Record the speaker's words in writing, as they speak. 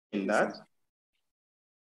that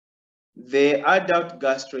the adult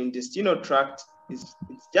gastrointestinal tract it's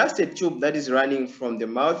just a tube that is running from the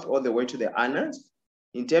mouth all the way to the anus.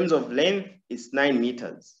 In terms of length, it's 9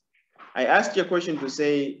 meters. I asked you a question to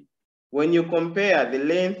say, when you compare the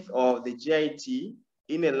length of the GIT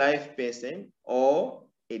in a live person or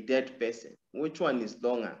a dead person, which one is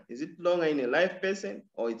longer? Is it longer in a live person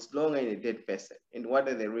or it's longer in a dead person? And what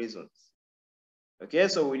are the reasons? Okay,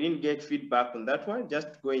 so we didn't get feedback on that one.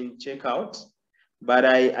 Just go and check out. But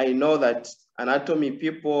I know that anatomy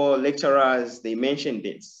people, lecturers, they mentioned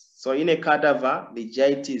this. So in a cadaver, the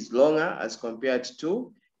GIT is longer as compared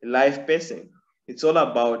to a live person. It's all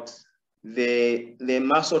about the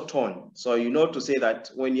muscle tone. So you know to say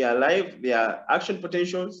that when you're alive, there are action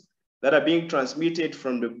potentials that are being transmitted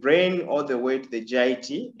from the brain all the way to the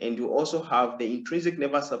GIT. And you also have the intrinsic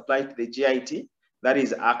nervous supply to the GIT that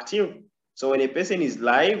is active. So when a person is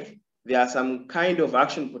live, there are some kind of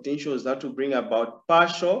action potentials that will bring about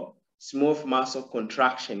partial smooth muscle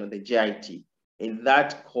contraction of the GIT, and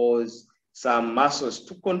that cause some muscles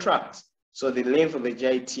to contract. So the length of the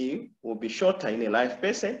GIT will be shorter in a live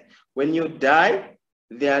person. When you die,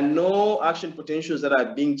 there are no action potentials that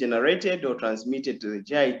are being generated or transmitted to the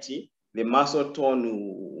GIT. The muscle tone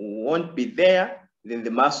won't be there, then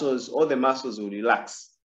all the muscles will relax.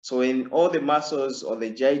 So when all the muscles of the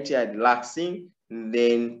GIT are relaxing,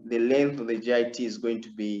 then the length of the GIT is going to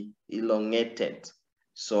be elongated.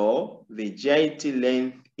 So the GIT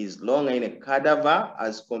length is longer in a cadaver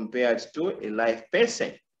as compared to a live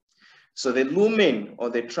person. So the lumen or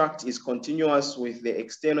the tract is continuous with the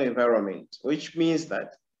external environment, which means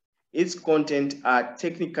that its content are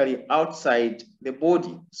technically outside the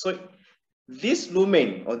body. So this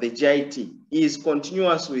lumen or the GIT is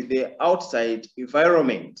continuous with the outside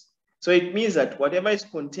environment. So it means that whatever is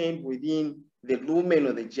contained within the lumen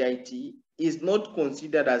or the GIT is not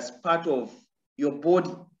considered as part of your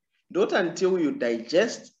body, not until you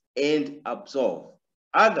digest and absorb.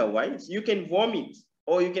 Otherwise, you can vomit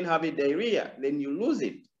or you can have a diarrhea, then you lose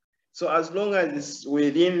it. So as long as it's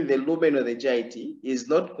within the lumen or the GIT, is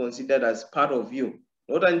not considered as part of you,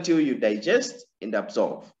 not until you digest and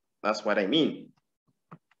absorb. That's what I mean.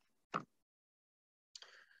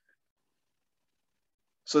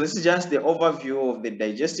 So this is just the overview of the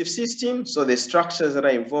digestive system. So the structures that are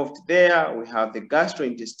involved there, we have the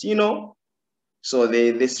gastrointestinal. So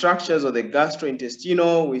the structures of the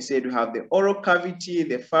gastrointestinal, we said we have the oral cavity,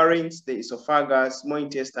 the pharynx, the esophagus, small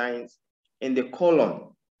intestines, and the colon.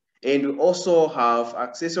 And we also have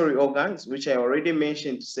accessory organs, which I already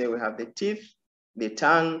mentioned to say we have the teeth, the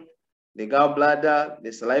tongue, the gallbladder,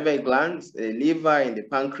 the salivary glands, the liver, and the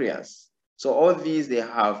pancreas. So all these, they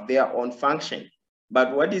have their own function.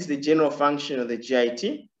 But what is the general function of the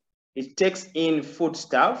GIT? It takes in food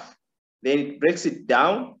stuff, then it breaks it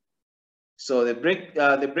down. So the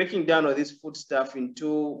breaking down of this food stuff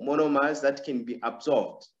into monomers that can be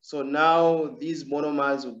absorbed. So now these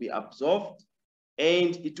monomers will be absorbed,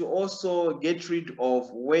 and it will also get rid of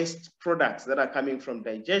waste products that are coming from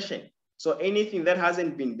digestion. So anything that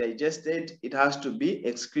hasn't been digested, it has to be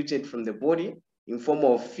excreted from the body in form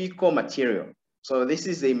of fecal material. So this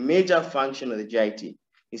is a major function of the GIT.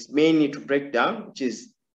 It's mainly to break down, which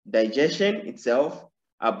is digestion itself,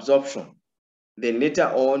 absorption. Then later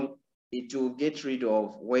on, it will get rid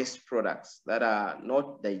of waste products that are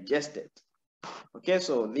not digested. Okay,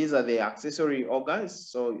 so these are the accessory organs.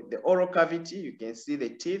 So the oral cavity, you can see the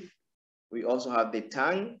teeth. We also have the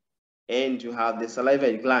tongue, and you have the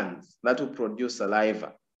salivary glands that will produce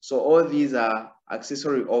saliva. So all these are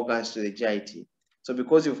accessory organs to the GIT. So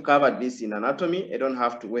because you've covered this in anatomy, I don't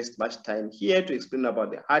have to waste much time here to explain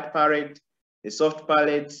about the hard palate, the soft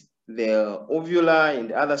palate, the uvula,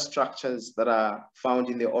 and other structures that are found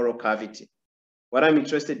in the oral cavity. What I'm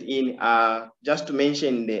interested in are just to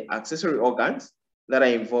mention the accessory organs that are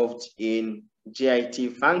involved in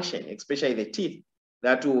GIT function, especially the teeth,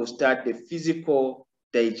 that will start the physical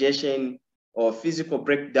digestion or physical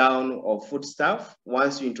breakdown of foodstuff.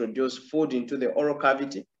 Once you introduce food into the oral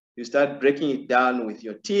cavity, you start breaking it down with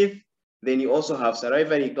your teeth. Then you also have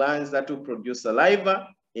salivary glands that will produce saliva.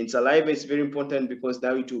 And saliva is very important because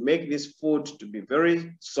now it will make this food to be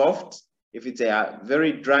very soft. If it's a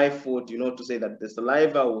very dry food, you know to say that the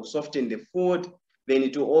saliva will soften the food. Then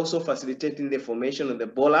it will also facilitate in the formation of the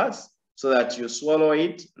bolus so that you swallow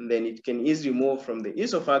it, and then it can easily move from the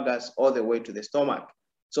esophagus all the way to the stomach.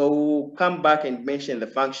 So we'll come back and mention the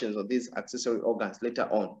functions of these accessory organs later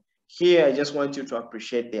on. Here, I just want you to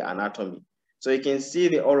appreciate the anatomy. So you can see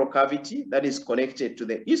the oral cavity that is connected to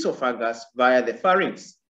the esophagus via the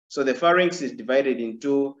pharynx. So the pharynx is divided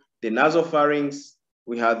into the nasopharynx,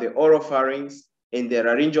 we have the oropharynx, and the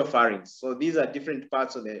laryngopharynx. So these are different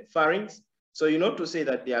parts of the pharynx. So you know to say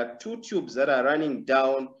that there are two tubes that are running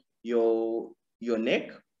down your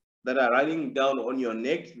neck, that are running down on your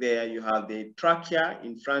neck. There you have the trachea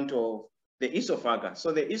in front of the esophagus.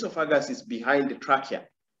 So the esophagus is behind the trachea.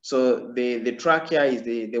 So the trachea is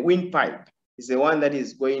the windpipe. It's the one that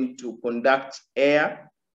is going to conduct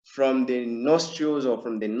air from the nostrils or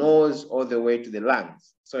from the nose all the way to the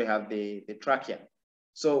lungs. So you have the trachea.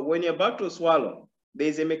 So when you're about to swallow,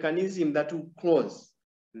 there's a mechanism that will close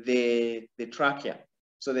the trachea.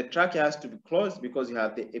 So the trachea has to be closed because you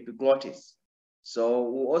have the epiglottis. So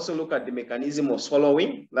we'll also look at the mechanism of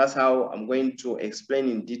swallowing. That's how I'm going to explain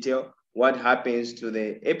in detail what happens to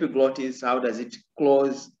the epiglottis, how does it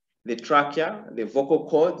close the trachea, the vocal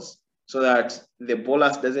cords, so that the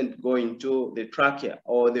bolus doesn't go into the trachea,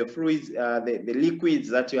 or the fluids, the liquids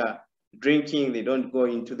that you are drinking, they don't go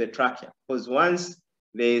into the trachea. Because once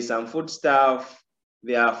there is some food stuff,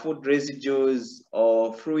 there are food residues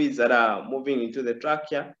or fluids that are moving into the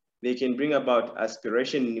trachea, they can bring about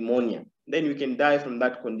aspiration pneumonia. Then you can die from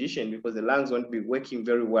that condition because the lungs won't be working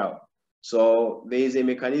very well. So there is a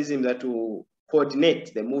mechanism that will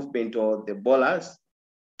coordinate the movement of the bolus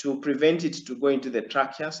to prevent it to go into the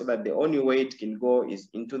trachea, so that the only way it can go is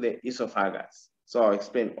into the esophagus. So I'll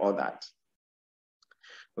explain all that.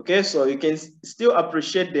 Okay, so you can still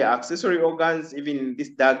appreciate the accessory organs even in this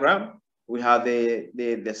diagram. We have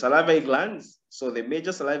the salivary glands. So the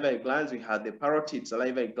major salivary glands, we have the parotid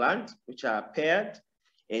salivary gland, which are paired,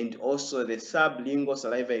 and also the sublingual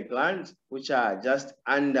salivary glands, which are just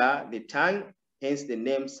under the tongue, hence the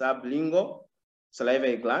name sublingual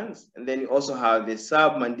salivary glands. And then you also have the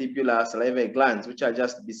submandibular salivary glands, which are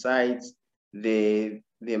just besides the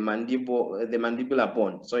mandibular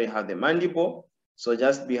bone. So you have the mandible. So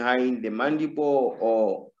just behind the mandible,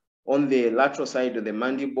 or on the lateral side of the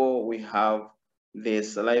mandible, we have the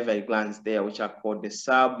salivary glands there, which are called the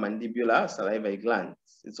submandibular salivary glands.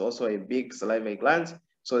 It's also a big salivary gland.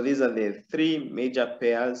 So these are the three major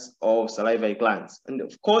pairs of salivary glands. And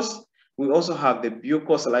of course, we also have the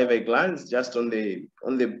buccal salivary glands. Just on the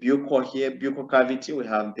buccal here, buccal cavity, we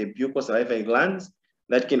have the buccal salivary glands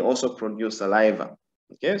that can also produce saliva.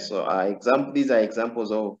 Okay, so these are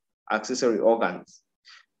examples of accessory organs.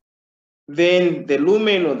 Then the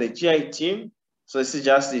lumen of the GIT. So this is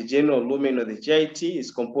just the general lumen of the GIT.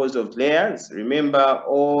 Is composed of layers. Remember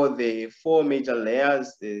all the four major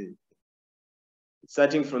layers.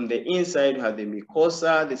 Starting from the inside, we have the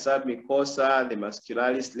mucosa, the submucosa, the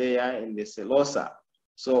muscularis layer, and the selosa.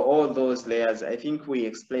 So all those layers, I think we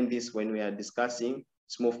explained this when we are discussing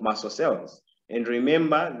smooth muscle cells. And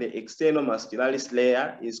remember, the external muscularis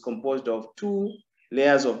layer is composed of two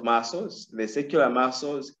layers of muscles, the circular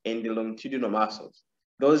muscles and the longitudinal muscles.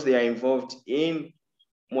 Those, they are involved in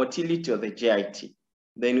motility of the GIT.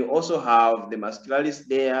 Then you also have the muscularis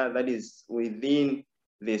layer that is within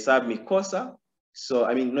the submucosa. So,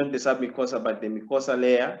 I mean, not the submucosa, but the mucosa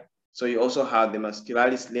layer. So you also have the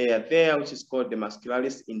muscularis layer there, which is called the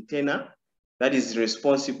muscularis interna, that is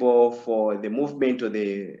responsible for the movement of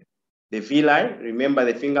the villi. Remember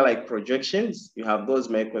the finger-like projections, you have those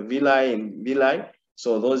microvilli and villi.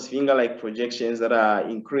 So those finger-like projections that are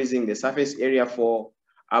increasing the surface area for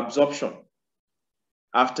absorption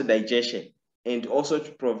after digestion, and also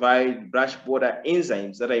to provide brush border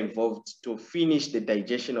enzymes that are involved to finish the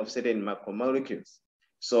digestion of certain macromolecules.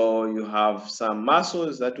 So you have some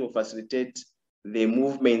muscles that will facilitate the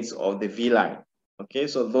movements of the villi. Okay,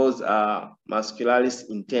 so those are muscularis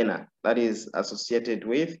interna, that is associated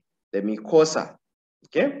with the mucosa.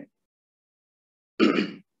 Okay.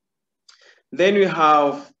 Then we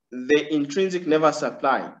have the intrinsic nervous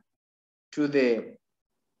supply to the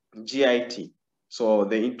GIT. So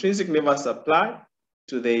the intrinsic nervous supply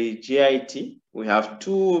to the GIT, we have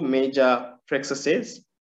two major plexuses.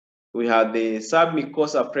 We have the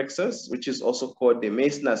submucosa plexus, which is also called the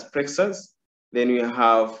Meissner's plexus. Then we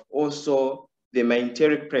have also the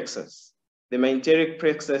mesenteric plexus. The mesenteric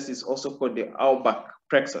plexus is also called the Auerbach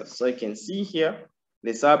plexus. So you can see here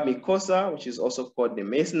the submucosa, which is also called the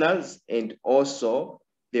Meissner's, and also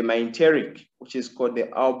the mesenteric, which is called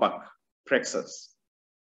the Auerbach plexus.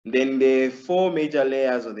 Then the four major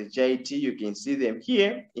layers of the GIT, you can see them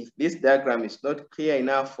here. If this diagram is not clear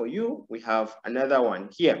enough for you, we have another one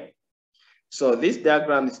here. So this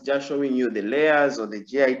diagram is just showing you the layers of the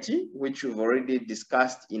GIT, which we've already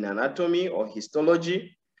discussed in anatomy or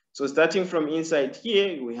histology. So starting from inside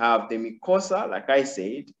here, we have the mucosa, like I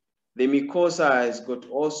said. The mucosa has got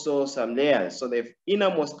also some layers. So the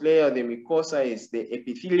innermost layer of the mucosa is the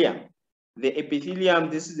epithelium. The epithelium,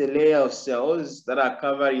 this is a layer of cells that are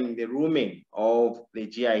covering the lumen of the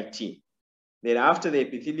GIT. Then after the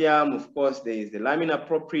epithelium, of course, there is the lamina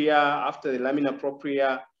propria. After the lamina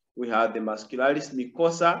propria, we have the muscularis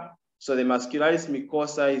mucosa. So the muscularis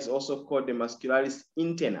mucosa is also called the muscularis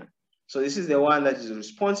interna. So this is the one that is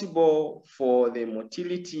responsible for the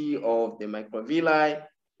motility of the microvilli.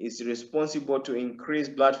 It's responsible to increase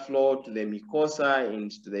blood flow to the mucosa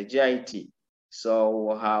and to the GIT. So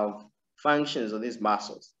we'll have functions of these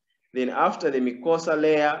muscles. Then after the mucosa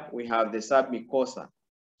layer, we have the submucosa.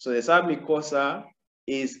 So the submucosa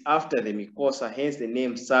is after the mucosa, hence the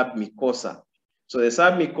name submucosa. So the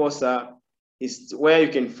submucosa is where you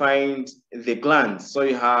can find the glands. So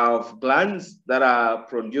you have glands that are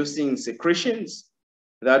producing secretions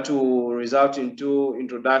that will result into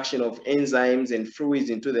introduction of enzymes and fluids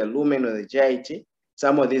into the lumen or the GIT.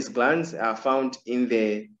 Some of these glands are found in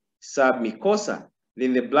the submucosa.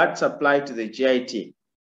 Then the blood supply to the GIT.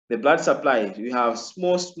 The blood supply, we have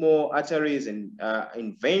small arteries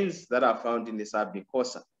and veins that are found in the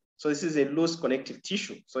submucosa. So this is a loose connective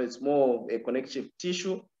tissue. So it's more a connective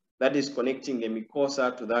tissue that is connecting the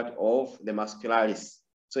mucosa to that of the muscularis.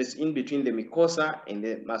 So it's in between the mucosa and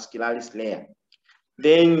the muscularis layer.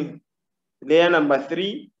 Then layer number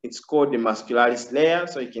 3, it's called the muscularis layer.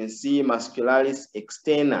 So you can see muscularis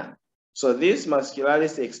externa. So this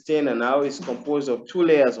muscularis externa now is composed of 2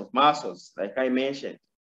 layers of muscles, like I mentioned.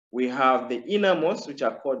 We have the innermost, which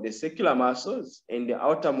are called the circular muscles, and the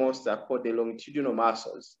outermost are called the longitudinal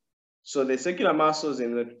muscles. So the circular muscles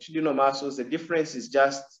and longitudinal muscles, the difference is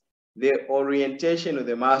just the orientation of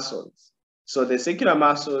the muscles. So the circular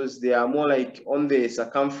muscles, they are more like on the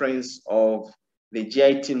circumference of the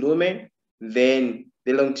GIT lumen. Then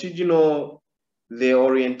the longitudinal, the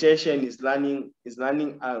orientation is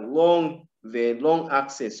running along the long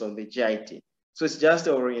axis of the GIT. So it's just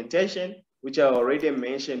the orientation, which I already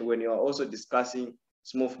mentioned when you are also discussing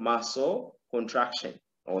smooth muscle contraction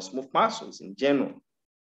or smooth muscles in general.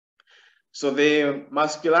 So the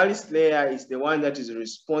muscularis layer is the one that is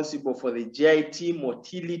responsible for the GIT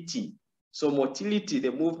motility. So motility,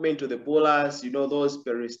 the movement of the bolus, you know, those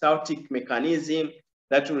peristaltic mechanism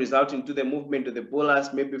that will result into the movement of the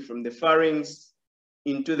bolus, maybe from the pharynx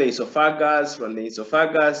into the esophagus, from the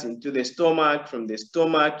esophagus into the stomach, from the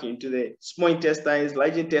stomach into the small intestines,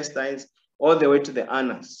 large intestines, all the way to the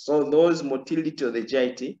anus. So those motility of the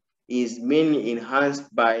GIT is mainly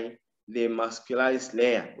enhanced by the muscularis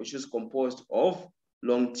layer, which is composed of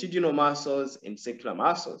longitudinal muscles and circular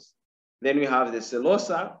muscles. Then we have the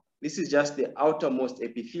selosa. This is just the outermost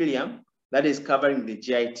epithelium that is covering the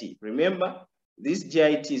GIT. Remember, this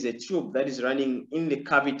GIT is a tube that is running in the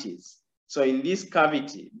cavities. So in this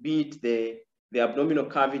cavity, be it the abdominal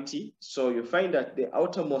cavity, so you find that the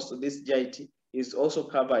outermost of this GIT is also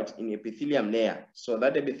covered in epithelium layer. So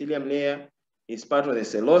that epithelium layer is part of the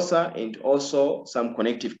selosa and also some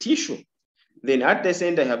connective tissue. Then at the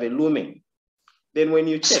center, I have a lumen. Then when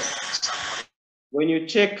you check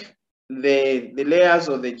the layers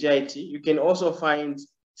of the GIT, you can also find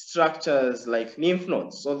structures like lymph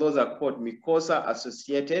nodes. So those are called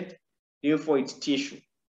mucosa-associated lymphoid tissue.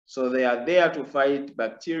 So they are there to fight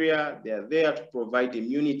bacteria. They are there to provide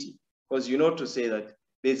immunity. Because you know to say that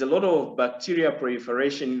there's a lot of bacteria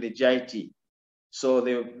proliferation in the GIT. So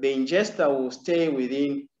the ingester will stay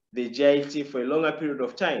within the GIT for a longer period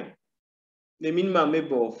of time. The minimum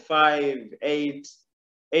maybe of 8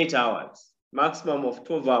 hours, maximum of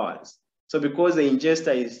 12 hours. So because the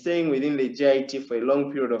ingester is staying within the GIT for a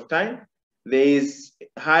long period of time, there is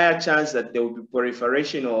a higher chance that there will be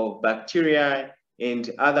proliferation of bacteria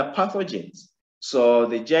and other pathogens. So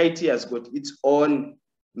the GIT has got its own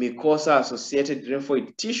mucosa-associated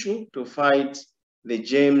lymphoid tissue to fight the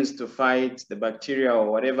germs, to fight the bacteria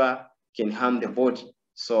or whatever can harm the body.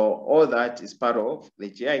 So all that is part of the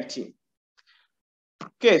GIT.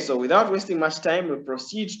 Okay, so without wasting much time, we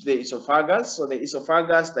proceed to the esophagus. So the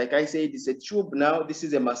esophagus, like I said, is a tube now. This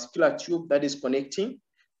is a muscular tube that is connecting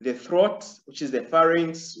the throat, which is the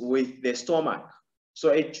pharynx, with the stomach.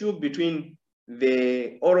 So a tube between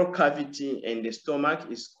the oral cavity and the stomach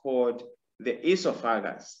is called the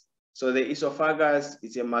esophagus. So the esophagus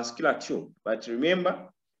is a muscular tube, but remember,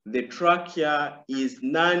 the trachea is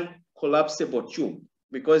non-collapsible tube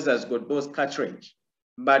because it has got those cartilage.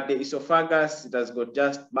 But the esophagus, it has got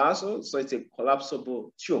just muscles, so it's a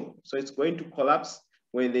collapsible tube. So it's going to collapse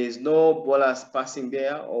when there is no bolus passing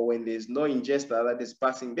there or when there is no ingesta that is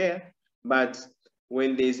passing there. But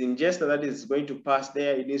when there is ingesta that is going to pass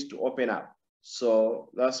there, it needs to open up. So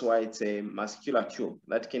that's why it's a muscular tube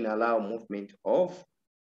that can allow movement of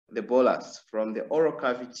the bolus from the oral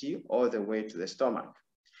cavity all the way to the stomach.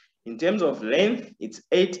 In terms of length, it's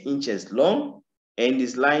 8 inches long. and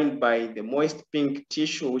is lined by the moist pink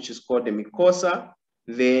tissue, which is called the mucosa.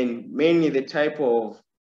 Then mainly the type of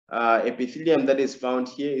epithelium that is found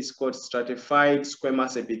here is called stratified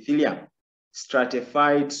squamous epithelium.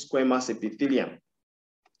 Stratified squamous epithelium.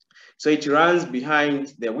 So it runs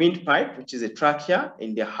behind the windpipe, which is a trachea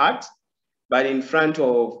in the heart, but in front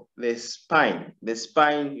of the spine. The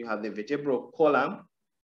spine, you have the vertebral column.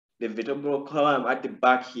 The vertebral column at the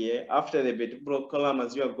back here. After the vertebral column,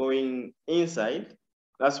 as you are going inside,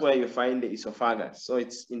 that's where you find the esophagus. So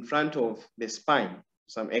it's in front of the spine to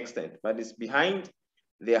some extent, but it's behind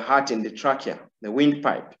the heart and the trachea, the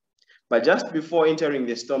windpipe. But just before entering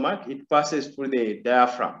the stomach, it passes through the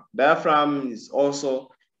diaphragm. Diaphragm is also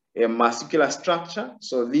a muscular structure.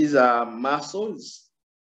 So these are muscles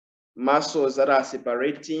that are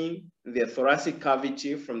separating the thoracic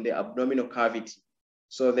cavity from the abdominal cavity.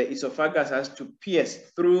 So the esophagus has to pierce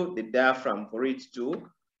through the diaphragm for it to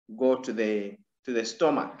go to the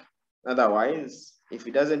stomach. Otherwise, if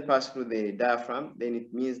it doesn't pass through the diaphragm, then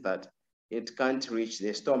it means that it can't reach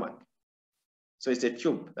the stomach. So it's a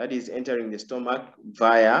tube that is entering the stomach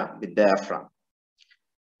via the diaphragm.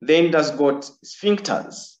 Then it has got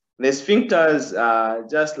sphincters. The sphincters are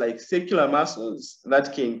just like circular muscles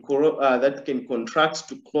that can contract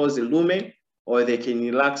to close the lumen, or they can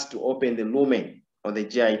relax to open the lumen or the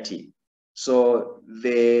GIT. So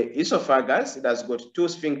the esophagus, it has got two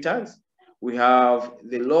sphincters. We have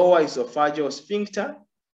the lower esophageal sphincter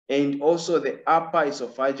and also the upper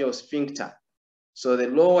esophageal sphincter. So the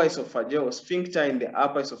lower esophageal sphincter and the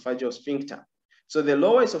upper esophageal sphincter. So the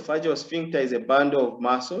lower esophageal sphincter is a bundle of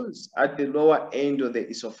muscles at the lower end of the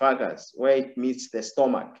esophagus where it meets the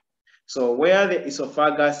stomach. So where the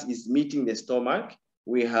esophagus is meeting the stomach,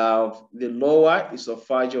 we have the lower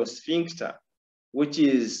esophageal sphincter, which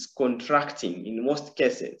is contracting in most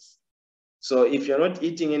cases. So if you're not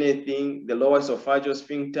eating anything, the lower esophageal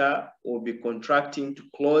sphincter will be contracting to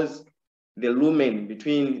close the lumen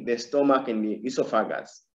between the stomach and the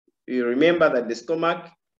esophagus. You remember that the stomach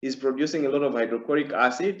is producing a lot of hydrochloric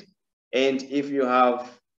acid, and if you have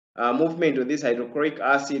movement of this hydrochloric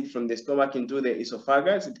acid from the stomach into the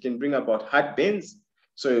esophagus, it can bring about heartburns.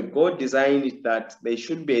 So God designed it that there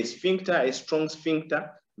should be a sphincter, a strong sphincter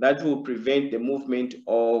that will prevent the movement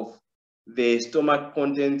of the stomach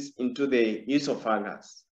contents into the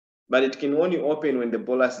esophagus. But it can only open when the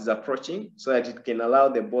bolus is approaching, so that it can allow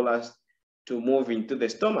the bolus to move into the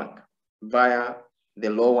stomach via the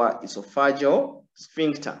lower esophageal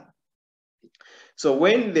sphincter. So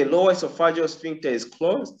when the lower esophageal sphincter is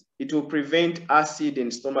closed, it will prevent acid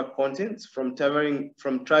and stomach contents from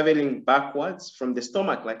traveling backwards from the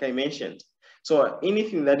stomach, like I mentioned. So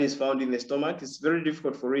anything that is found in the stomach, is very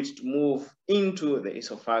difficult for it to move into the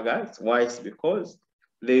esophagus. Why? It's because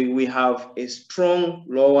we have a strong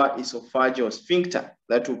lower esophageal sphincter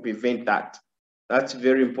that will prevent that. That's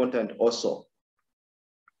very important also.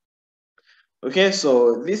 Okay,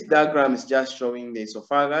 so this diagram is just showing the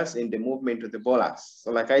esophagus and the movement of the bolus.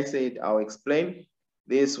 So like I said, I'll explain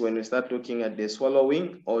this when we start looking at the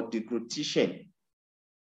swallowing or deglutition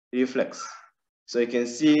reflex. So you can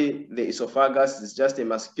see the esophagus is just a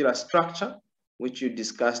muscular structure, which you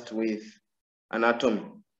discussed with anatomy,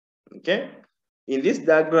 okay? In this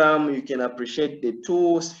diagram, you can appreciate the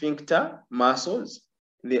two sphincter muscles,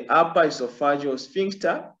 the upper esophageal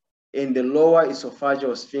sphincter and the lower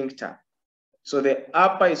esophageal sphincter. So the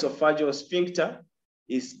upper esophageal sphincter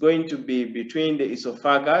is going to be between the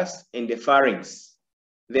esophagus and the pharynx.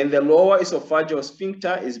 Then the lower esophageal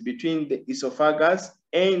sphincter is between the esophagus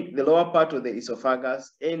and the lower part of the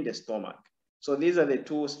esophagus and the stomach. So these are the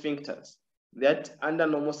two sphincters that under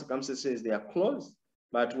normal circumstances, they are closed,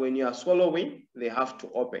 but when you are swallowing, they have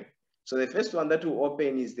to open. So the first one that will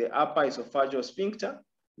open is the upper esophageal sphincter.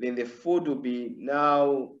 Then the food will be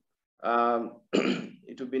now,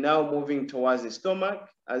 it will be now moving towards the stomach.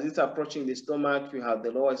 As it's approaching the stomach, you have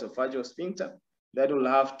the lower esophageal sphincter that will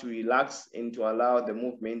have to relax and to allow the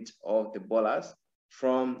movement of the bolus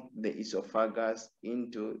from the esophagus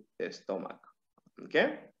into the stomach,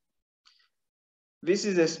 okay? This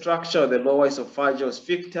is a structure of the lower esophageal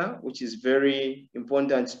sphincter, which is very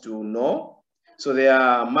important to know. So there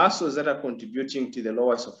are muscles that are contributing to the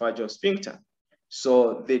lower esophageal sphincter.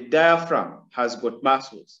 So the diaphragm has got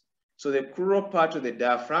muscles. So the crural part of the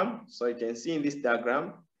diaphragm, so you can see in this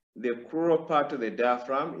diagram, the crural part of the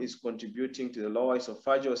diaphragm is contributing to the lower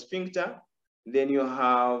esophageal sphincter. Then you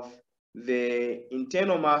have the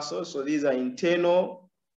internal muscles. So these are internal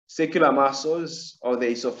circular muscles of the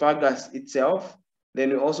esophagus itself. Then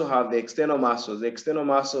we also have the external muscles. The external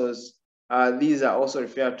muscles, these are also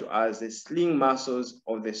referred to as the sling muscles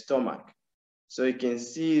of the stomach. So you can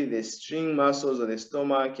see the string muscles of the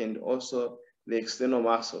stomach and also the external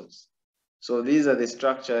muscles. So these are the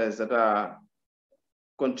structures that are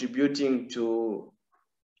contributing to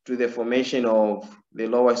the formation of the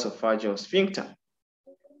lower esophageal sphincter.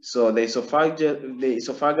 So the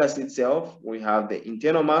esophagus itself, we have the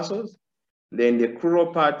internal muscles, then the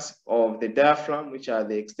crural part of the diaphragm, which are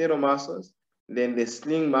the external muscles, then the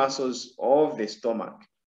sling muscles of the stomach.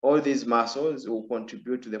 All these muscles will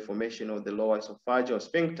contribute to the formation of the lower esophageal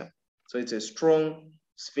sphincter. So it's a strong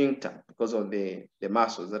sphincter because of the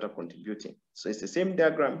muscles that are contributing. So it's the same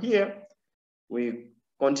diagram here. We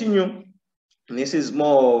continue. This is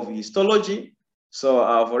more of histology. So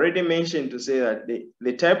I've already mentioned to say that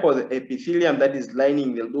the type of the epithelium that is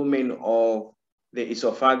lining the lumen of the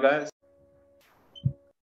esophagus.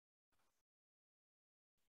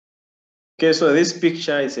 Okay, so this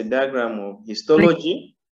picture is a diagram of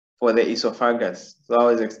histology for the esophagus. So I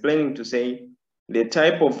was explaining to say the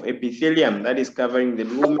type of epithelium that is covering the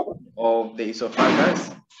lumen of the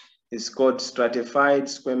esophagus is called stratified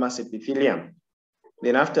squamous epithelium.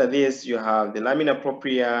 Then after this, you have the lamina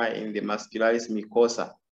propria in the muscularis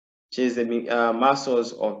mucosa, which is the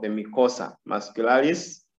muscles of the mucosa,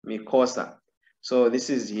 muscularis mucosa. So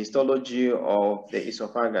this is histology of the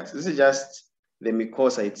esophagus. This is just the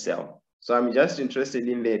mucosa itself. So I'm just interested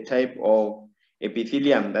in the type of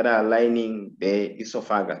epithelium that are lining the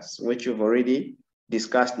esophagus, which you've already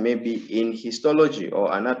discussed maybe in histology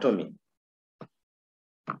or anatomy.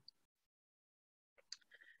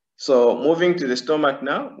 So moving to the stomach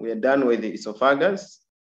now, we are done with the esophagus.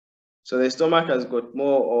 So the stomach has got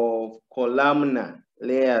more of columnar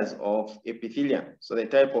layers of epithelium. So the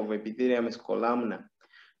type of epithelium is columnar,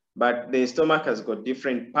 but the stomach has got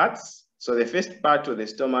different parts. So the first part of the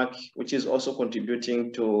stomach, which is also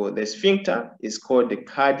contributing to the sphincter, is called the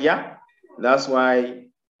cardia. That's why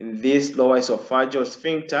this lower esophageal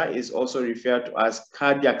sphincter is also referred to as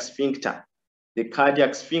cardiac sphincter. The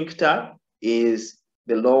cardiac sphincter is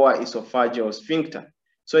the lower esophageal sphincter.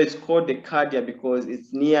 So it's called the cardia because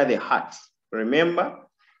it's near the heart. Remember,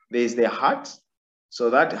 there's the heart.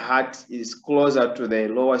 So that heart is closer to the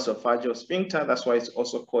lower esophageal sphincter. That's why it's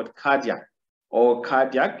also called cardiac or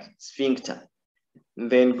cardiac sphincter. And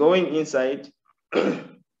then going inside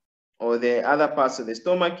or the other parts of the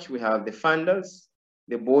stomach, we have the fundus,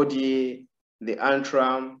 the body, the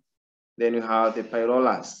antrum, then you have the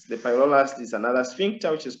pylorus. The pylorus is another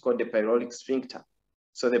sphincter, which is called the pyloric sphincter.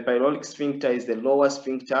 So the pyloric sphincter is the lower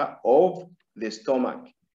sphincter of the stomach.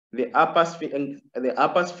 The upper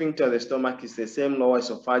sphincter of the stomach is the same lower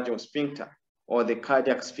esophageal sphincter or the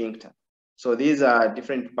cardiac sphincter. So these are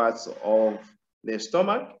different parts of the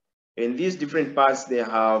stomach. In these different parts, they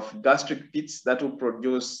have gastric pits that will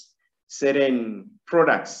produce certain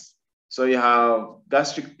products. So you have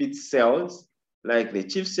gastric pit cells like the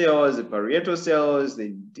chief cells, the parietal cells, the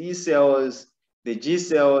D cells, the G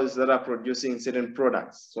cells that are producing certain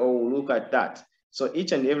products. So we'll look at that. So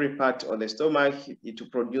each and every part of the stomach, it will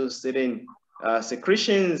produce certain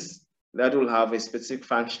secretions that will have a specific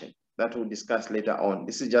function that we'll discuss later on.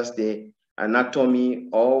 This is just the anatomy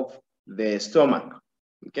of the stomach,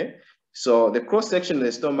 okay? So the cross-section of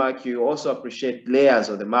the stomach, you also appreciate layers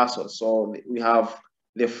of the muscles. So we have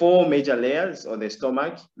the four major layers of the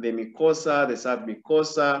stomach: the mucosa, the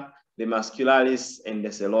submucosa, the muscularis, and the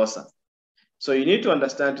selosa. So you need to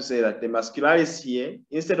understand to say that the muscularis here,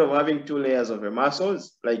 instead of having two layers of the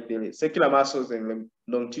muscles, like the circular muscles and the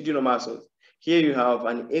longitudinal muscles, here you have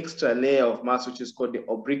an extra layer of muscle, which is called the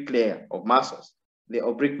oblique layer of muscles, the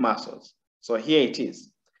oblique muscles. So here it is.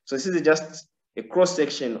 So this is just a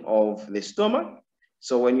cross-section of the stomach.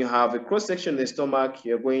 So when you have a cross-section of the stomach,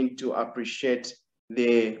 you're going to appreciate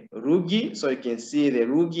the rugae. So you can see the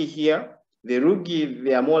rugae here. The rugae,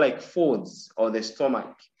 they are more like folds of the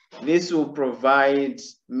stomach. This will provide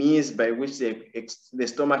means by which the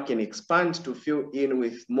stomach can expand to fill in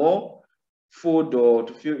with more food or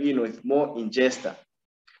to fill in with more ingesta.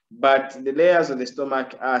 But the layers of the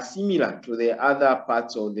stomach are similar to the other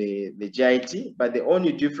parts of the GIT, but the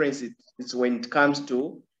only difference is when it comes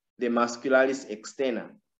to the muscularis externa,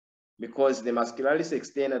 because the muscularis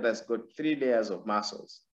externa has got three layers of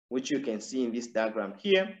muscles, which you can see in this diagram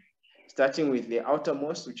here, starting with the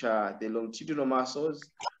outermost, which are the longitudinal muscles.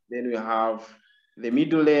 Then we have the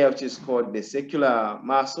middle layer, which is called the circular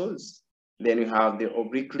muscles. Then we have the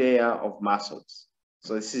oblique layer of muscles.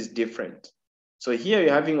 So this is different. So here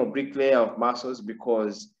you're having oblique layer of muscles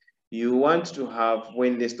because you want to have,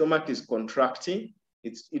 when the stomach is contracting,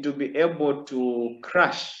 it will be able to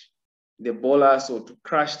crush the bolus or to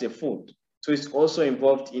crush the food. So it's also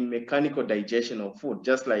involved in mechanical digestion of food,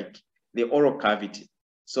 just like the oral cavity.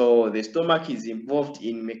 So the stomach is involved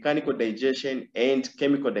in mechanical digestion and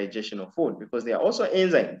chemical digestion of food, because there are also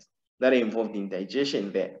enzymes that are involved in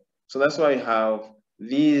digestion there. So that's why we have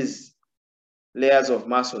these layers of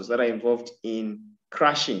muscles that are involved in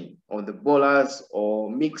crushing of the bolus or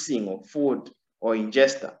mixing of food or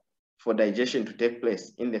ingesta for digestion to take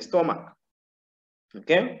place in the stomach.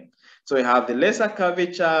 Okay, so we have the lesser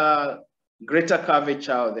curvature, greater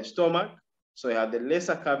curvature of the stomach. So we have the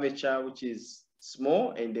lesser curvature, which is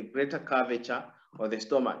small, and the greater curvature of the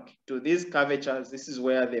stomach. To these curvatures, this is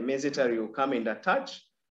where the mesentery will come and attach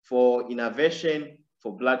for innervation,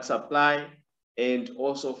 for blood supply, and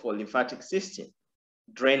also for lymphatic system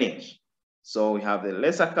drainage. So we have the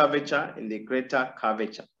lesser curvature and the greater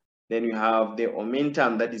curvature. Then you have the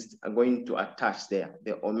omentum that is going to attach there,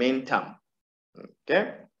 the omentum.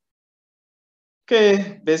 Okay.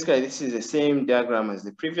 Okay, basically this is the same diagram as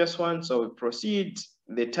the previous one. So we proceed.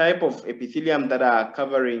 The type of epithelium that are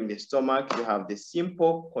covering the stomach, you have the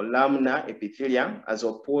simple columnar epithelium as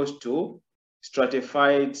opposed to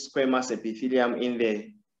stratified squamous epithelium in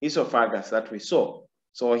the esophagus that we saw.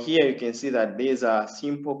 So here you can see that there's a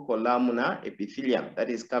simple columnar epithelium that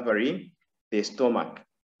is covering the stomach.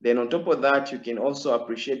 Then on top of that, you can also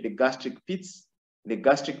appreciate the gastric pits. The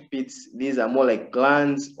gastric pits, these are more like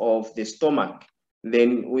glands of the stomach.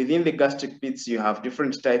 Then within the gastric pits, you have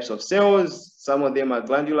different types of cells. Some of them are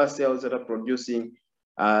glandular cells that are producing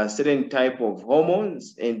certain type of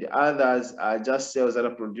hormones, and others are just cells that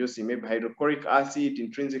are producing maybe hydrochloric acid,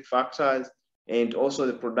 intrinsic factors, and also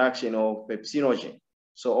the production of pepsinogen.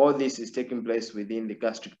 So all this is taking place within the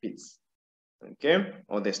gastric pits, okay,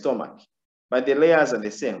 or the stomach. But the layers are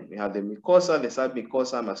the same. We have the mucosa, the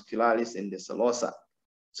submucosa, muscularis, and the selosa.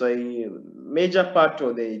 So a major part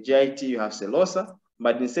of the GIT, you have selosa,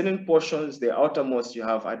 but in certain portions, the outermost, you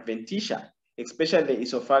have adventitia, especially the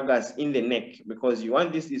esophagus in the neck, because you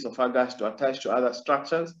want this esophagus to attach to other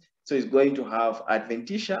structures. So it's going to have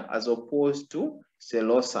adventitia as opposed to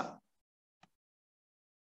selosa.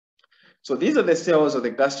 So these are the cells of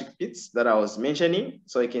the gastric pits that I was mentioning.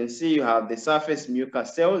 So you can see you have the surface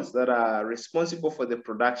mucus cells that are responsible for the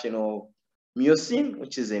production of mucin,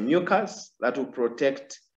 which is a mucus that will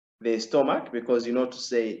protect the stomach, because you know to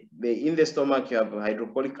say in the stomach you have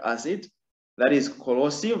hydrochloric acid that is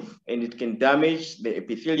corrosive and it can damage the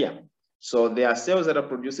epithelium. So there are cells that are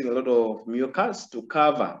producing a lot of mucus to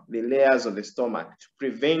cover the layers of the stomach to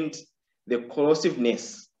prevent the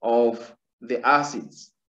corrosiveness of the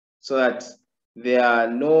acids, so that there are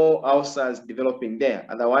no ulcers developing there.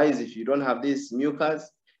 Otherwise, if you don't have this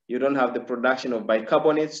mucus, you don't have the production of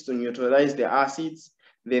bicarbonates to neutralize the acids,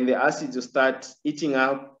 then the acids will start eating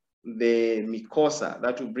up the mucosa.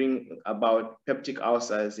 That will bring about peptic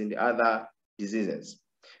ulcers and the other diseases.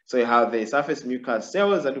 So you have the surface mucus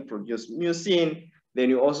cells that will produce mucin. Then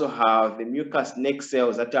you also have the mucus neck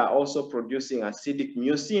cells that are also producing acidic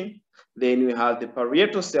mucin. Then we have the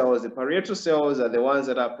parietal cells. The parietal cells are the ones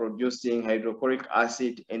that are producing hydrochloric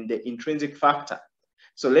acid and the intrinsic factor.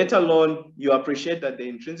 So later on, you appreciate that the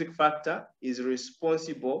intrinsic factor is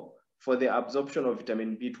responsible for the absorption of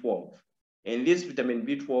vitamin B12. And this vitamin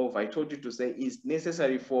B12, I told you to say, is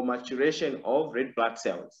necessary for maturation of red blood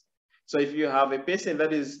cells. So if you have a patient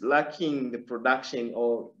that is lacking the production,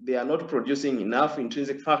 or they are not producing enough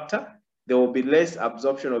intrinsic factor, there will be less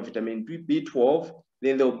absorption of vitamin B12,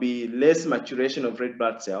 then there will be less maturation of red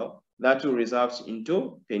blood cell. That will result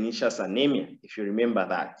into pernicious anemia, if you remember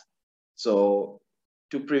that. So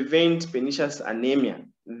to prevent pernicious anemia,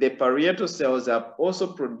 the parietal cells are also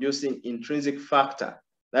producing intrinsic factor.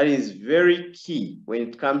 That is very key when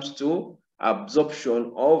it comes to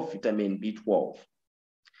absorption of vitamin B12.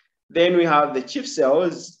 Then we have the chief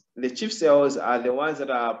cells. The chief cells are the ones that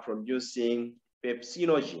are producing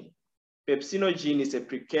pepsinogen. Pepsinogen is a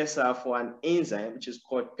precursor for an enzyme which is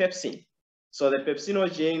called pepsin. So the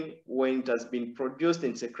pepsinogen, when it has been produced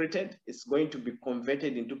and secreted, it's going to be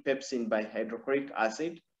converted into pepsin by hydrochloric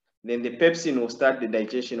acid. Then the pepsin will start the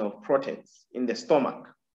digestion of proteins in the stomach.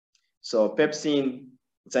 So pepsin,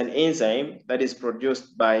 it's an enzyme that is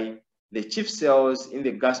produced by the chief cells in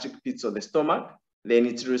the gastric pits of the stomach. Then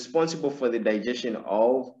it's responsible for the digestion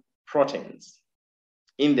of proteins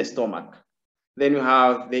in the stomach. Then you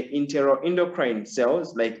have the enteroendocrine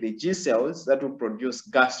cells, like the G cells, that will produce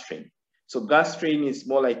gastrin. So gastrin is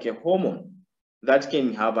more like a hormone that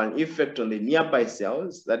can have an effect on the nearby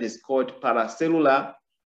cells, that is called paracellular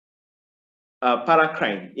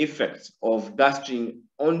paracrine effect of gastrin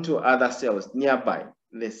onto other cells nearby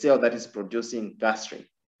the cell that is producing gastrin.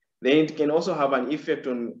 Then it can also have an effect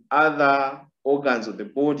on other organs of the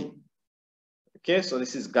body. Okay, so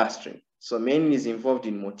this is gastrin. So menin is involved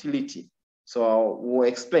in motility. So we'll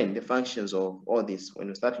explain the functions of all this when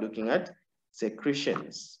we start looking at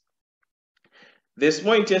secretions. The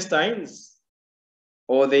small intestines,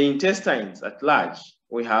 or the intestines at large,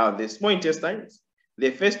 we have the small intestines.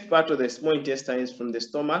 The first part of the small intestines from the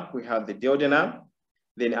stomach, we have the duodenum.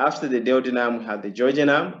 Then after the duodenum, we have the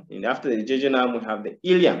jejunum. And after the jejunum, we have the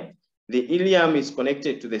ileum. The ileum is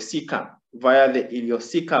connected to the cecum via the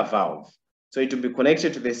ileocecal valve. So it will be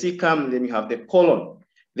connected to the cecum, then you have the colon.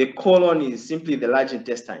 The colon is simply the large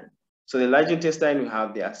intestine. So the large intestine, we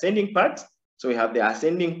have the ascending part. So we have the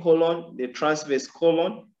ascending colon, the transverse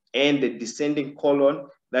colon, and the descending colon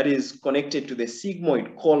that is connected to the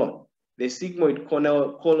sigmoid colon. The sigmoid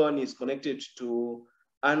colon is connected to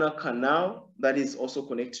anal canal that is also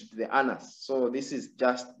connected to the anus. So this is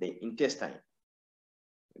just the intestine.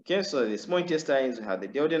 Okay, so the small intestines, we have the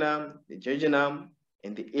duodenum, the jejunum,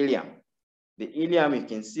 and the ileum. The ileum, you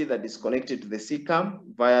can see that is connected to the cecum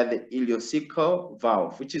via the ileocecal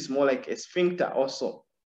valve, which is more like a sphincter also.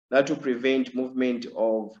 That will prevent movement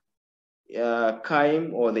of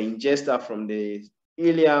chyme or the ingesta from the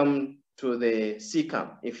ileum to the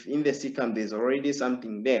cecum. If in the cecum there's already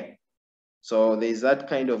something there. So there's that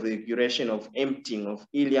kind of regulation of emptying of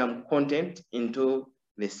ileum content into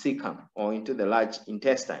the cecum or into the large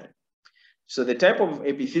intestine. So the type of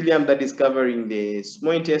epithelium that is covering the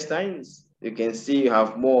small intestines, you can see you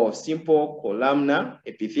have more simple columnar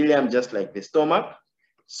epithelium, just like the stomach.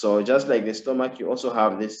 So just like the stomach, you also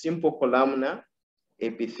have the simple columnar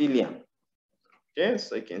epithelium. Okay,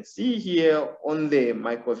 so you can see here on the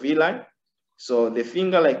microvilli. So the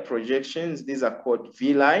finger-like projections, these are called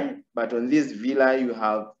villi, but on these villi, you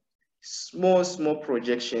have small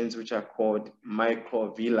projections, which are called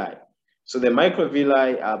microvilli. So the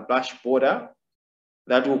microvilli are brush border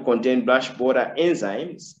that will contain brush border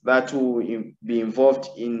enzymes that will be involved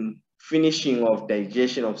in finishing of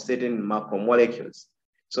digestion of certain macromolecules.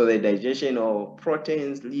 So the digestion of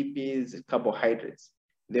proteins, lipids, carbohydrates.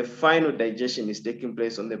 The final digestion is taking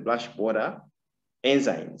place on the brush border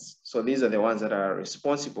enzymes. So these are the ones that are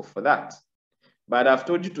responsible for that. But I've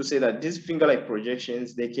told you to say that these finger-like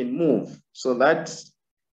projections, they can move. So that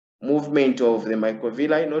movement of the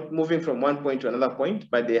microvilli, not moving from one point to another point,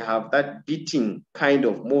 but they have that beating kind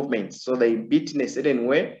of movement. So they beat in a certain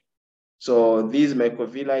way. So these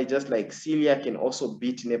microvilli, just like cilia, can also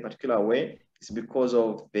beat in a particular way. It's because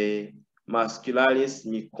of the muscularis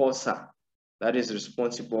mucosa that is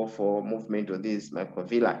responsible for movement of these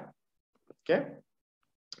microvilli. Okay.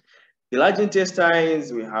 The large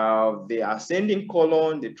intestines, we have the ascending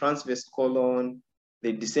colon, the transverse colon,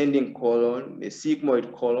 the descending colon, the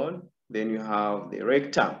sigmoid colon, then you have the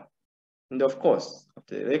rectum. And of course,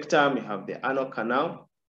 after the rectum, you have the anal canal,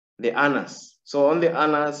 the anus. So on the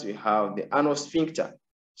anus, we have the anal sphincter.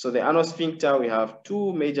 So the anal sphincter, we have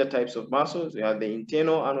two major types of muscles. We have the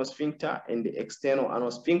internal anal sphincter and the external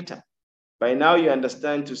anal sphincter. By now, you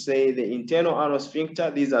understand to say the internal anal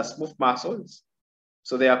sphincter, these are smooth muscles.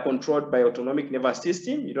 So they are controlled by autonomic nervous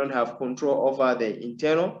system. You don't have control over the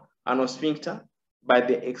internal anal sphincter. By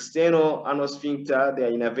the external anal sphincter, they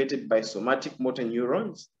are innervated by somatic motor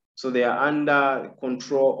neurons. So they are under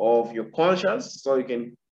control of your conscious. So you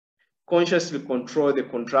can consciously control the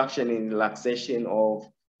contraction and relaxation of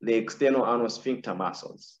the external anal sphincter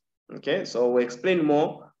muscles. Okay, so we'll explain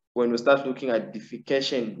more when we start looking at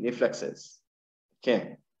defecation reflexes.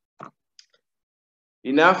 Okay.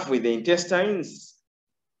 Enough with the intestines.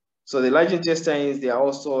 So the large intestines, they are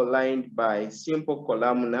also lined by simple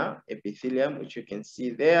columnar epithelium, which you can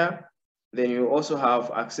see there. Then you also have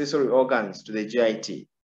accessory organs to the GIT.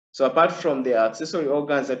 So apart from the accessory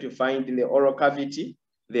organs that you find in the oral cavity,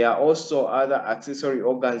 there are also other accessory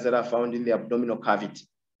organs that are found in the abdominal cavity.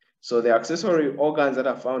 So the accessory organs that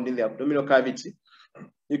are found in the abdominal cavity,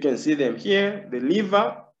 you can see them here. The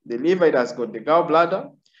liver, it has got the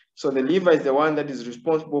gallbladder. So the liver is the one that is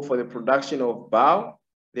responsible for the production of bile.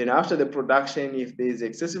 Then after the production, if there is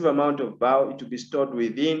excessive amount of bile, it will be stored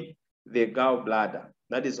within the gallbladder.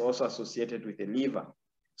 That is also associated with the liver.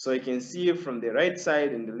 So you can see from the right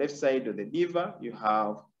side and the left side of the liver, you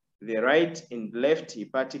have the right and left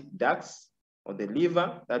hepatic ducts of the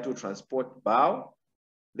liver that will transport bile.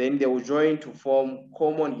 Then they will join to form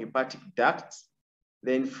common hepatic ducts.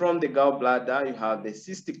 Then from the gallbladder, you have the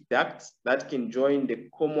cystic ducts that can join the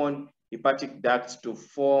common hepatic ducts to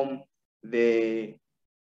form the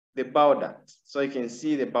bile duct. So you can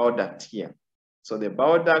see the bile duct here. So the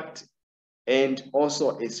bile duct and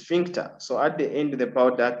also a sphincter. So at the end of the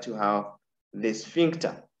bile duct, you have the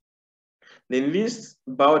sphincter. Then this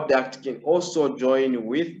bile duct can also join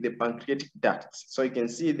with the pancreatic duct. So you can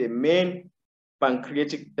see the main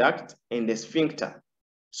pancreatic duct and the sphincter.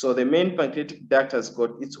 So the main pancreatic duct has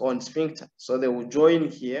got its own sphincter. So they will join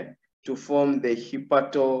here to form the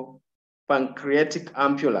hepatopancreatic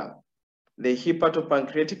ampulla. The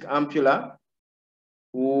hepatopancreatic ampulla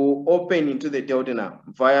will open into the duodenum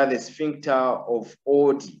via the sphincter of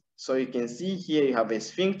Oddi. So you can see here you have a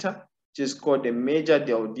sphincter, which is called the major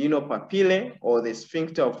duodenal papillae or the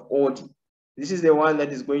sphincter of Oddi. This is the one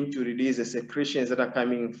that is going to release the secretions that are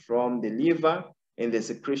coming from the liver and the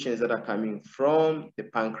secretions that are coming from the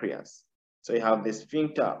pancreas. So you have the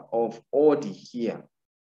sphincter of Oddi here.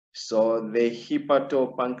 So the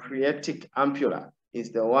hepatopancreatic ampulla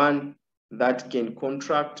is the one that can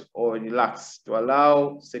contract or relax to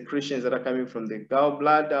allow secretions that are coming from the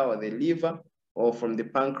gallbladder or the liver or from the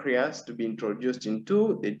pancreas to be introduced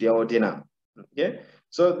into the duodenum. Okay,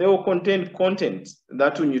 so they will contain content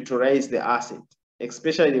that will neutralize the acid,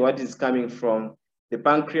 especially what is coming from the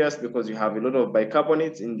pancreas, because you have a lot of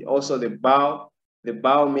bicarbonates, and also the bowel. The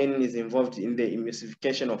bowel mainly is involved in the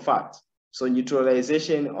emulsification of fat. So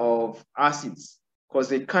neutralization of acids, because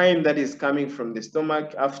the chyme that is coming from the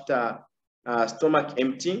stomach after stomach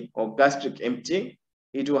emptying or gastric emptying,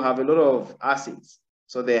 it will have a lot of acids.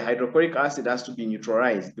 So the hydrochloric acid has to be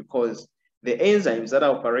neutralized because the enzymes that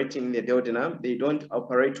are operating in the duodenum, they don't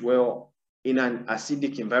operate well in an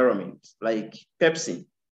acidic environment like pepsin.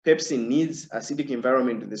 Pepsin needs acidic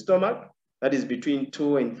environment in the stomach that is between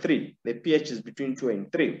 2 and 3. The pH is between 2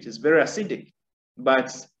 and 3, which is very acidic.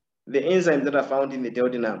 But the enzymes that are found in the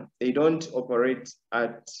duodenum, they don't operate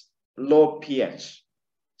at low pH.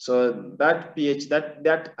 So that pH,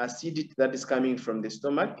 that acidity that is coming from the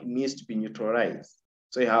stomach needs to be neutralized.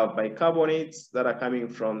 So you have bicarbonates that are coming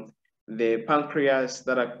from the pancreas,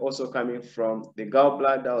 that are also coming from the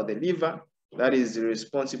gallbladder or the liver, that is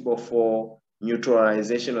responsible for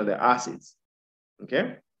neutralization of the acids.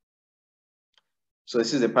 Okay. So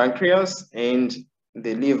this is the pancreas and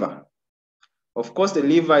the liver. Of course, the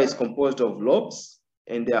liver is composed of lobes,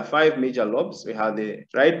 and there are 5 major lobes. We have the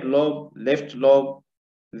right lobe, left lobe,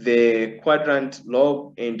 the quadrant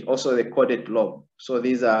lobe, and also the caudate lobe. So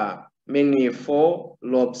these are mainly 4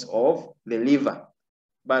 lobes of the liver.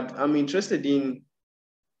 But I'm interested in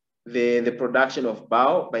the production of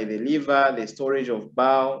bile by the liver, the storage of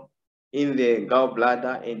bile in the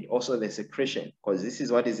gallbladder, and also the secretion, because this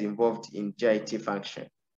is what is involved in GIT function.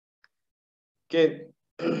 Okay.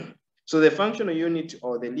 So the functional unit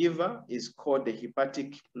of the liver is called the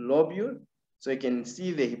hepatic lobule. So you can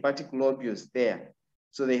see the hepatic lobules there.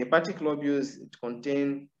 So the hepatic lobules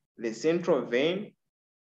contain the central vein.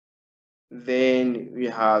 Then we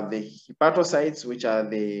have the hepatocytes, which are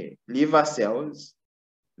the liver cells.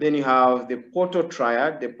 Then you have the portal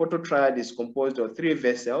triad. The portal triad is composed of 3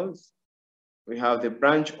 vessels. We have the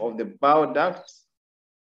branch of the bile duct.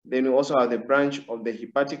 Then we also have the branch of the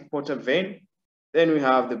hepatic portal vein. Then we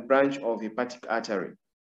have the branch of hepatic artery.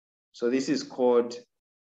 So this is called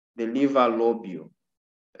the liver lobule.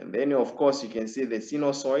 And then, of course, you can see the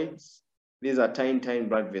sinusoids. These are tiny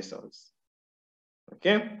blood vessels.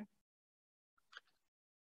 Okay.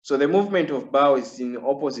 So the movement of bile is in the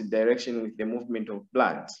opposite direction with the movement of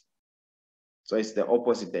blood. So it's the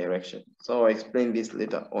opposite direction. So I'll explain this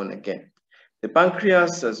later on again. The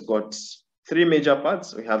pancreas has got 3 major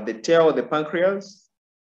parts. We have the tail of the pancreas,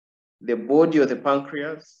 the body of the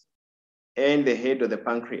pancreas, and the head of the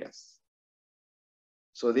pancreas.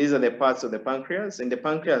 So these are the parts of the pancreas, and the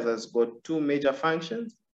pancreas has got 2 major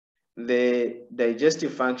functions. The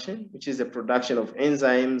digestive function, which is the production of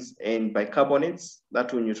enzymes and bicarbonates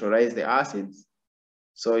that will neutralize the acids.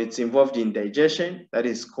 So it's involved in digestion, that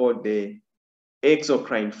is called the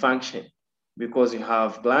exocrine function, because you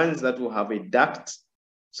have glands that will have a duct.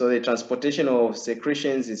 So the transportation of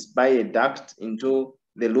secretions is by a duct into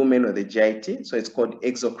the lumen of the GIT. So it's called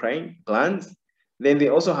exocrine glands. Then they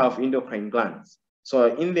also have endocrine glands.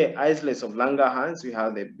 So in the islets of Langerhans, we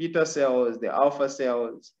have the beta cells, the alpha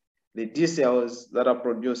cells, the D cells that are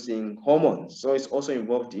producing hormones. So it's also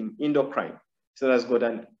involved in endocrine. So that's got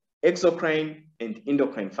an exocrine and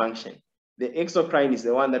endocrine function. The exocrine is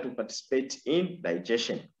the one that will participate in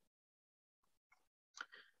digestion.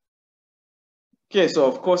 Okay, so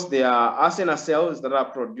of course there are acinar cells that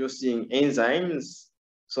are producing enzymes.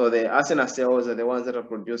 So the acinar cells are the ones that are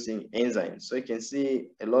producing enzymes. So you can see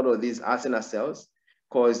a lot of these acinar cells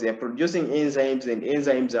because they're producing enzymes, and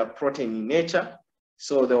enzymes are protein in nature.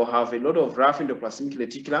 So they'll have a lot of rough endoplasmic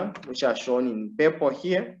reticulum, which are shown in purple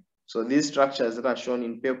here. So these structures that are shown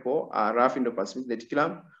in purple are rough endoplasmic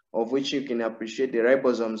reticulum, of which you can appreciate the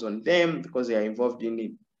ribosomes on them because they are involved in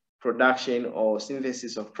the production or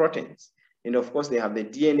synthesis of proteins. And of course, they have the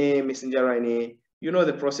DNA, messenger RNA. You know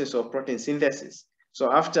the process of protein synthesis.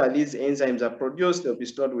 So after these enzymes are produced, they'll be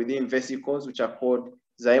stored within vesicles, which are called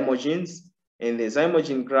zymogens. And the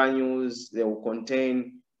zymogen granules, they will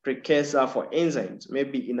contain precursor for enzymes,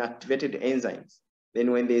 maybe inactivated enzymes.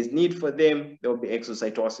 Then when there's need for them, there will be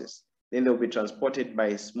exocytosis. Then they'll be transported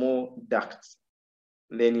by small ducts,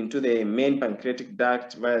 then into the main pancreatic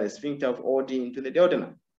duct via the sphincter of Oddi into the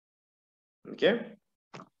duodenum. Okay.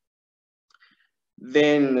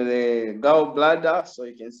 Then the gallbladder, so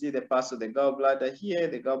you can see the parts of the gallbladder here.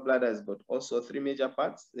 The gallbladder has got also three major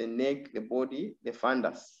parts: the neck, the body, the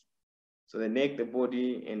fundus. So the neck, the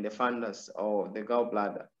body, and the fundus of the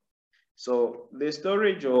gallbladder. So the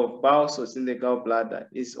storage of bile salts in the gallbladder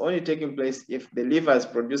is only taking place if the liver has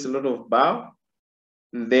produced a lot of bile.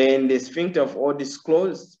 Then the sphincter of Oddi is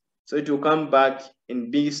closed, so it will come back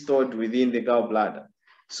and be stored within the gallbladder.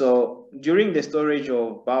 So during the storage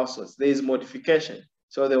of bile salts, there is modification.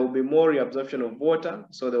 So there will be more reabsorption of water.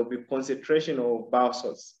 So there will be concentration of bile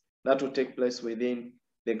salts that will take place within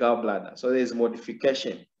the gallbladder. So there is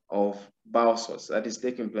modification of bile salts that is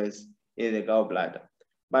taking place in the gallbladder.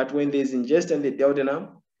 But when there is ingestion in the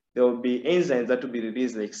duodenum, there will be enzymes that will be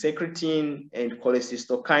released like secretin and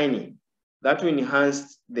cholecystokinin that will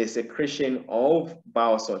enhance the secretion of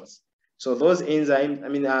bile salts. So those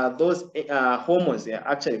enzymes, those hormones, they are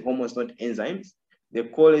actually hormones, not enzymes. The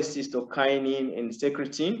cholecystokinin and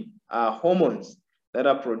secretin are hormones that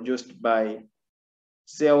are produced by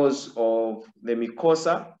cells of the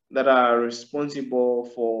mucosa that are responsible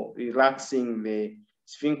for relaxing the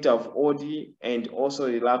sphincter of Oddi and also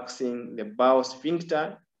relaxing the bowel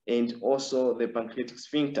sphincter and also the pancreatic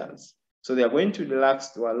sphincters. So they are going to relax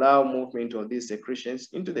to allow movement of these secretions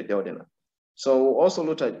into the duodenum. So we'll also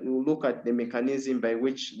look at the mechanism by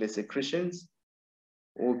which the secretions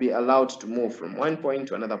will be allowed to move from one point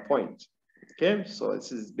to another point. Okay, so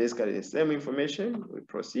this is basically the same information. We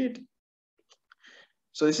proceed.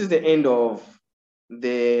 So this is the end of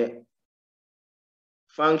the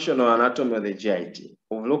functional anatomy of the GIT.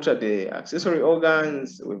 We've looked at the accessory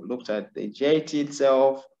organs, we've looked at the GIT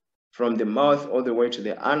itself, from the mouth all the way to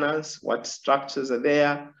the anus, what structures are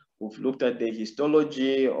there. We've looked at the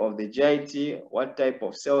histology of the GIT, what type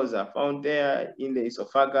of cells are found there. In the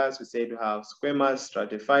esophagus, we said we have squamous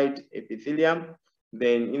stratified epithelium.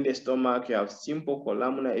 Then in the stomach, you have simple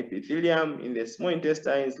columnar epithelium. In the small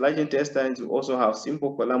intestines, large intestines, we also have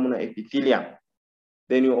simple columnar epithelium.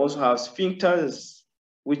 Then you also have sphincters,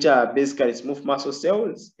 which are basically smooth muscle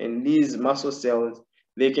cells. And these muscle cells,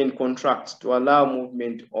 they can contract to allow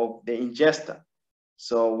movement of the ingesta.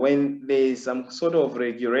 So when there is some sort of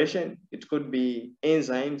regulation, it could be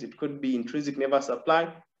enzymes, it could be intrinsic nervous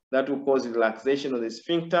supply that will cause relaxation of the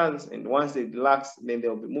sphincters. And once they relax, then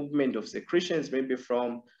there will be movement of secretions, maybe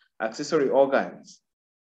from accessory organs.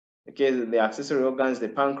 Okay, the accessory organs, the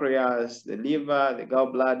pancreas, the liver, the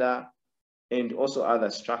gallbladder, and also other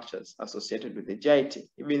structures associated with the GIT.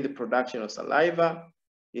 Even the production of saliva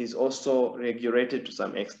is also regulated to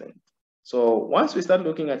some extent. So once we start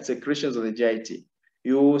looking at secretions of the GIT,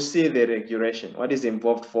 you will see the regulation, what is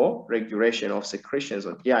involved for regulation of secretions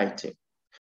of GIT.